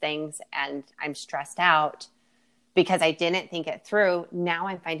of these things and I'm stressed out because I didn't think it through. Now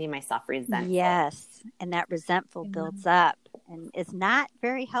I'm finding myself resentful. Yes. And that resentful builds up and is not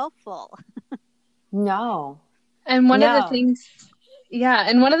very helpful. No. And one of the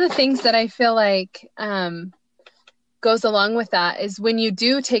things that I feel like goes along with that is when you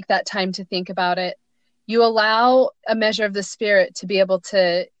do take that time to think about it, you allow a measure of the Spirit to be able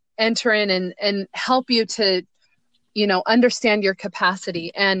to enter in and help you to, understand your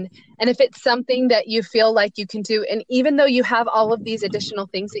capacity. And if it's something that you feel like you can do, and even though you have all of these additional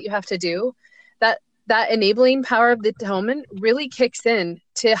things that you have to do, that enabling power of the atonement really kicks in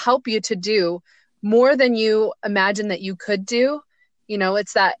to help you to do more than you imagine that you could do.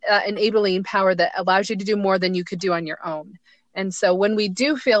 It's that enabling power that allows you to do more than you could do on your own. And so when we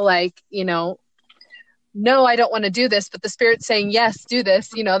do feel like, no, I don't want to do this, but the Spirit's saying, yes, do this,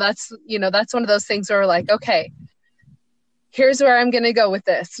 that's one of those things where we're like, okay, here's where I'm going to go with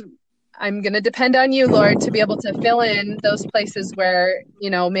this. I'm going to depend on you, Lord, to be able to fill in those places where,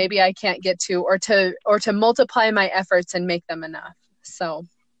 maybe I can't get to, or to multiply my efforts and make them enough. So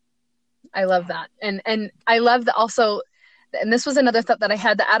I love that. And I love that also, and this was another thought that I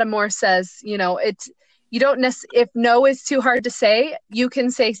had, that Adam Moore says, if no is too hard to say, you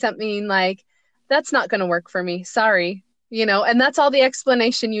can say something like, that's not going to work for me. Sorry. And that's all the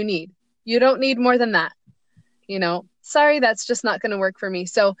explanation you need. You don't need more than that. Sorry, that's just not going to work for me.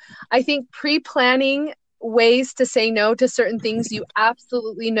 So I think pre-planning ways to say no to certain things you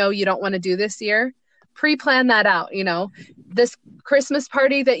absolutely know you don't want to do this year, pre-plan that out. This Christmas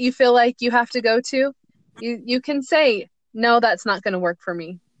party that you feel like you have to go to, you can say, no, that's not going to work for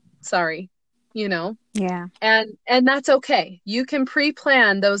me. Sorry. Yeah. And that's okay. You can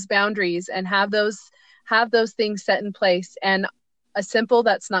pre-plan those boundaries and have those things set in place. And a simple,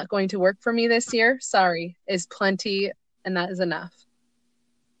 that's not going to work for me this year, sorry, is plenty, and that is enough.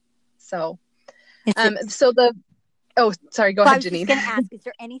 So, sorry, go ahead, Janine. I was just going to ask, is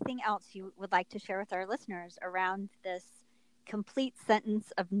there anything else you would like to share with our listeners around this complete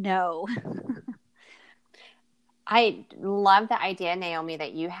sentence of no? I love the idea, Naomi,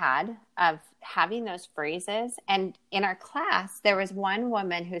 that you had of having those phrases. And in our class, there was one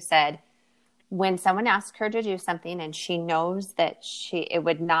woman who said, when someone asks her to do something and she knows that it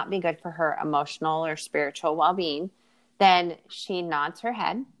would not be good for her emotional or spiritual well-being, then she nods her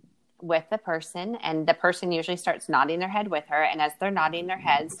head with the person, and the person usually starts nodding their head with her. And as they're nodding their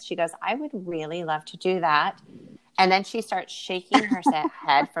heads, she goes, I would really love to do that. And then she starts shaking her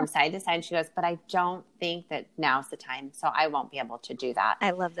head from side to side. She goes, but I don't think that now's the time, so I won't be able to do that.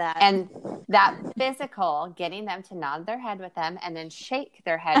 I love that. And that physical, getting them to nod their head with them and then shake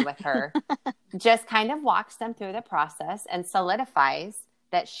their head with her, just kind of walks them through the process and solidifies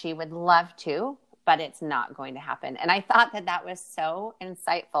that she would love to, but it's not going to happen. And I thought that was so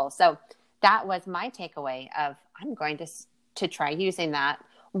insightful. So that was my takeaway of, I'm going to try using that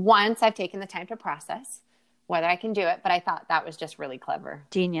once I've taken the time to process whether I can do it, but I thought that was just really clever.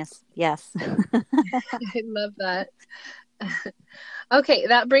 Genius. Yes. I love that. Okay,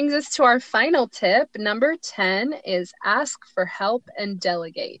 that brings us to our final tip. Number 10 is ask for help and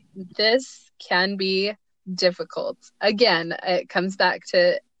delegate. This can be difficult. Again, it comes back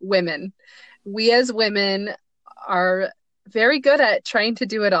to women. We as women are very good at trying to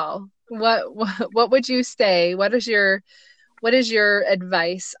do it all. What would you say? What is your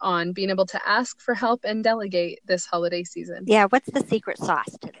advice on being able to ask for help and delegate this holiday season? Yeah, what's the secret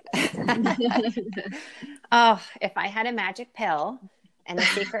sauce to this? Oh, if I had a magic pill and a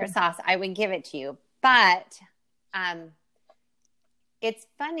secret sauce, I would give it to you. But it's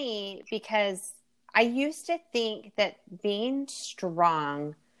funny because I used to think that being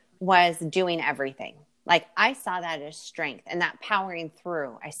strong was doing everything. Like I saw that as strength, and that powering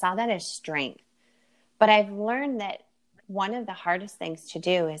through, I saw that as strength. But I've learned that one of the hardest things to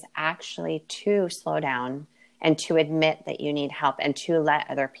do is actually to slow down and to admit that you need help and to let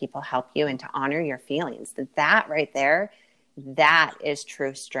other people help you and to honor your feelings. That right there, that is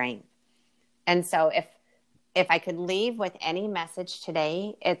true strength. And so if I could leave with any message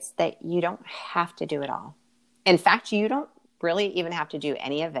today, it's that you don't have to do it all. In fact, you don't really even have to do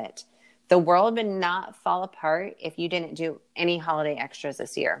any of it. The world would not fall apart if you didn't do any holiday extras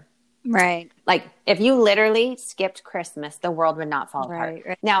this year. Right. Like if you literally skipped Christmas, the world would not fall apart.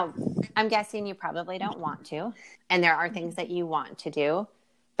 Right. Now, I'm guessing you probably don't want to, and there are things that you want to do,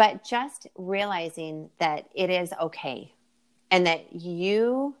 but just realizing that it is okay and that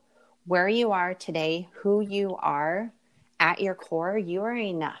you, where you are today, who you are at your core, you are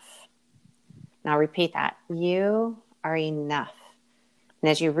enough. Now repeat that. You are enough. And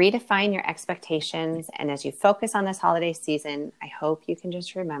as you redefine your expectations and as you focus on this holiday season, I hope you can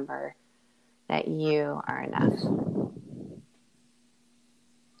just remember that you are enough.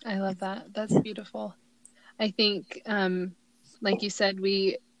 I love that. That's beautiful. I think, like you said,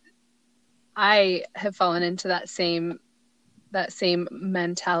 I have fallen into that same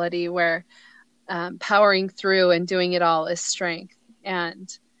mentality where powering through and doing it all is strength,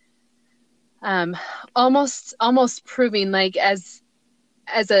 and almost proving, like as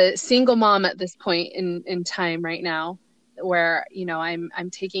a single mom at this point in time right now, where I'm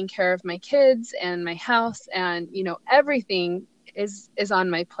taking care of my kids and my house, and everything is on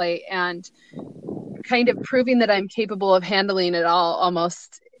my plate, and kind of proving that I'm capable of handling it all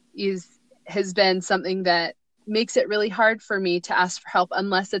almost has been something that makes it really hard for me to ask for help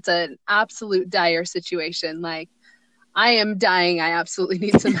unless it's an absolute dire situation, like I am dying. I absolutely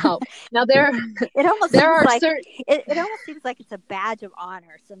need some help. Now it almost there seems are like certain, it almost seems like it's a badge of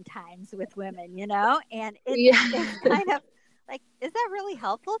honor sometimes with women, and yeah, it's kind of like, is that really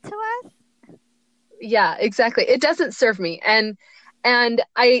helpful to us? yeah, exactly. It doesn't serve me. And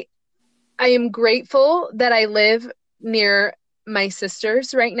I am grateful that I live near my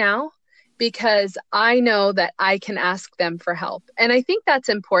sisters right now, because I know that I can ask them for help. And I think that's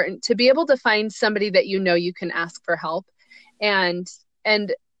important, to be able to find somebody that you can ask for help. And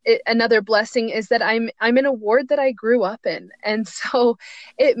another blessing is that I'm in a ward that I grew up in. And so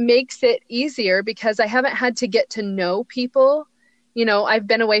it makes it easier, because I haven't had to get to know people. I've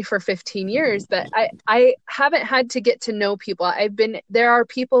been away for 15 years, but I haven't had to get to know people. There are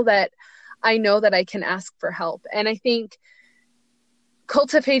people that I know that I can ask for help. And I think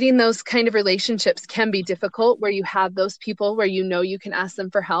cultivating those kind of relationships can be difficult, where you have those people where you can ask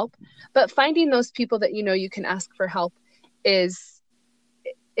them for help. But finding those people that you can ask for help is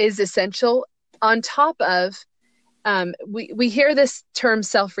essential. On top of, we hear this term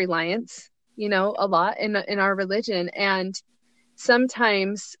self-reliance, a lot in our religion. And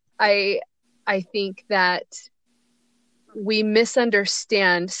sometimes I think that we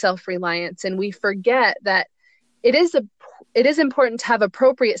misunderstand self-reliance, and we forget that it is important to have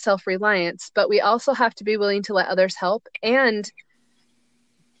appropriate self-reliance, but we also have to be willing to let others help. And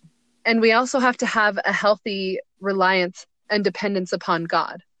we also have to have a healthy reliance and dependence upon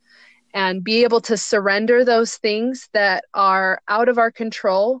God, and be able to surrender those things that are out of our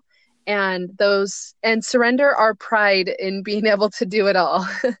control, and surrender our pride in being able to do it all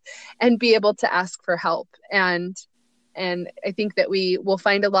and be able to ask for help. And I think that we will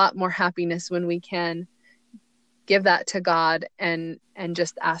find a lot more happiness when we can give that to God and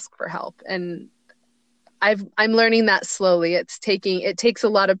just ask for help. And I'm learning that slowly. It takes a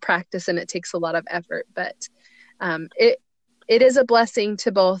lot of practice, and it takes a lot of effort, but it is a blessing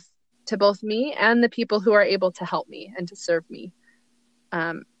to both me and the people who are able to help me and to serve me,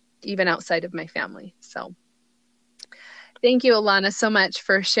 even outside of my family. So thank you, Alana, so much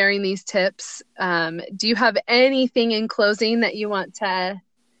for sharing these tips. Do you have anything in closing that you want to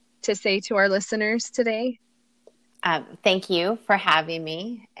say to our listeners today? Thank you for having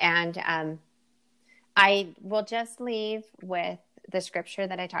me. And I will just leave with the scripture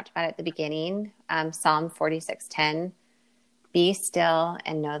that I talked about at the beginning, Psalm 46:10. Be still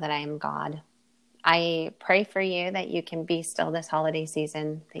and know that I am God. I pray for you that you can be still this holiday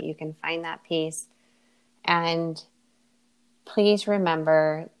season, that you can find that peace. And please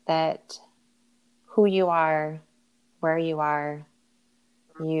remember that who you are, where you are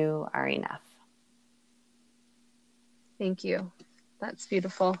enough. Thank you. That's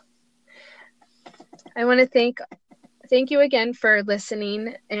beautiful. I want to thank you again for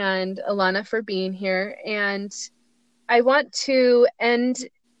listening, and Alana for being here. And I want to end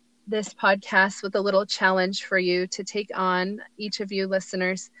this podcast with a little challenge for you to take on, each of you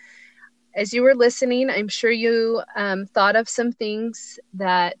listeners. As you were listening, I'm sure you thought of some things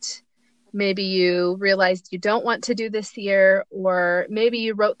that maybe you realized you don't want to do this year, or maybe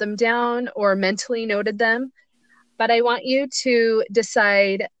you wrote them down or mentally noted them. But I want you to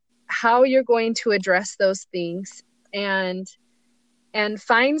decide how you're going to address those things, and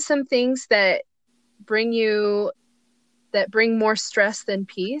find some things that bring more stress than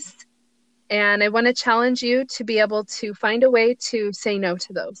peace. And I want to challenge you to be able to find a way to say no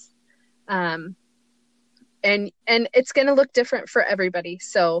to those. And it's going to look different for everybody.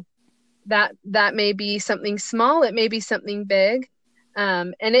 So that may be something small. It may be something big.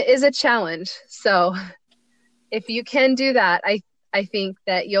 And it is a challenge. So if you can do that, I think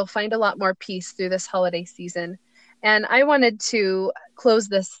that you'll find a lot more peace through this holiday season. And I wanted to close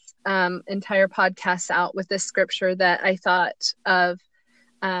this entire podcast out with this scripture that I thought of,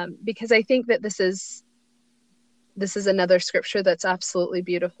 because I think that this is another scripture that's absolutely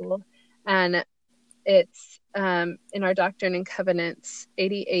beautiful. And it's in our Doctrine and Covenants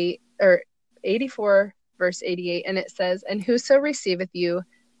 84 verse 88, and it says, "And whoso receiveth you,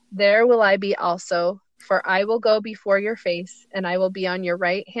 there will I be also, for I will go before your face, and I will be on your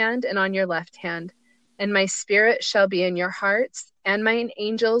right hand and on your left hand, and my spirit shall be in your hearts, and mine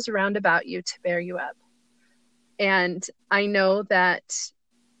angels round about you to bear you up." And I know that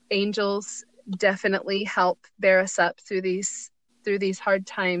angels definitely help bear us up through these hard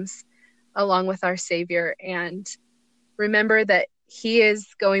times, along with our Savior. And remember that He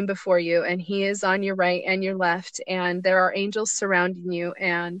is going before you, and He is on your right and your left, and there are angels surrounding you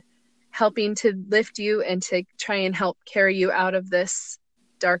and helping to lift you and to try and help carry you out of this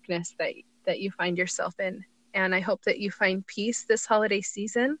darkness that you find yourself in. And I hope that you find peace this holiday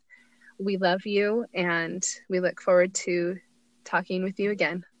season we love you, and we look forward to talking with you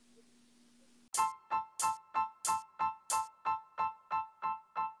again.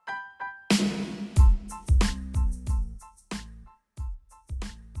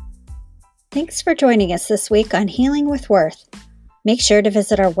 Thanks for joining us this week on Healing with Worth. Make sure to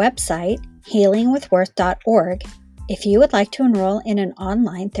visit our website, healingwithworth.org, if you would like to enroll in an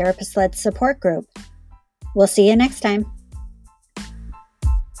online therapist-led support group. We'll see you next time.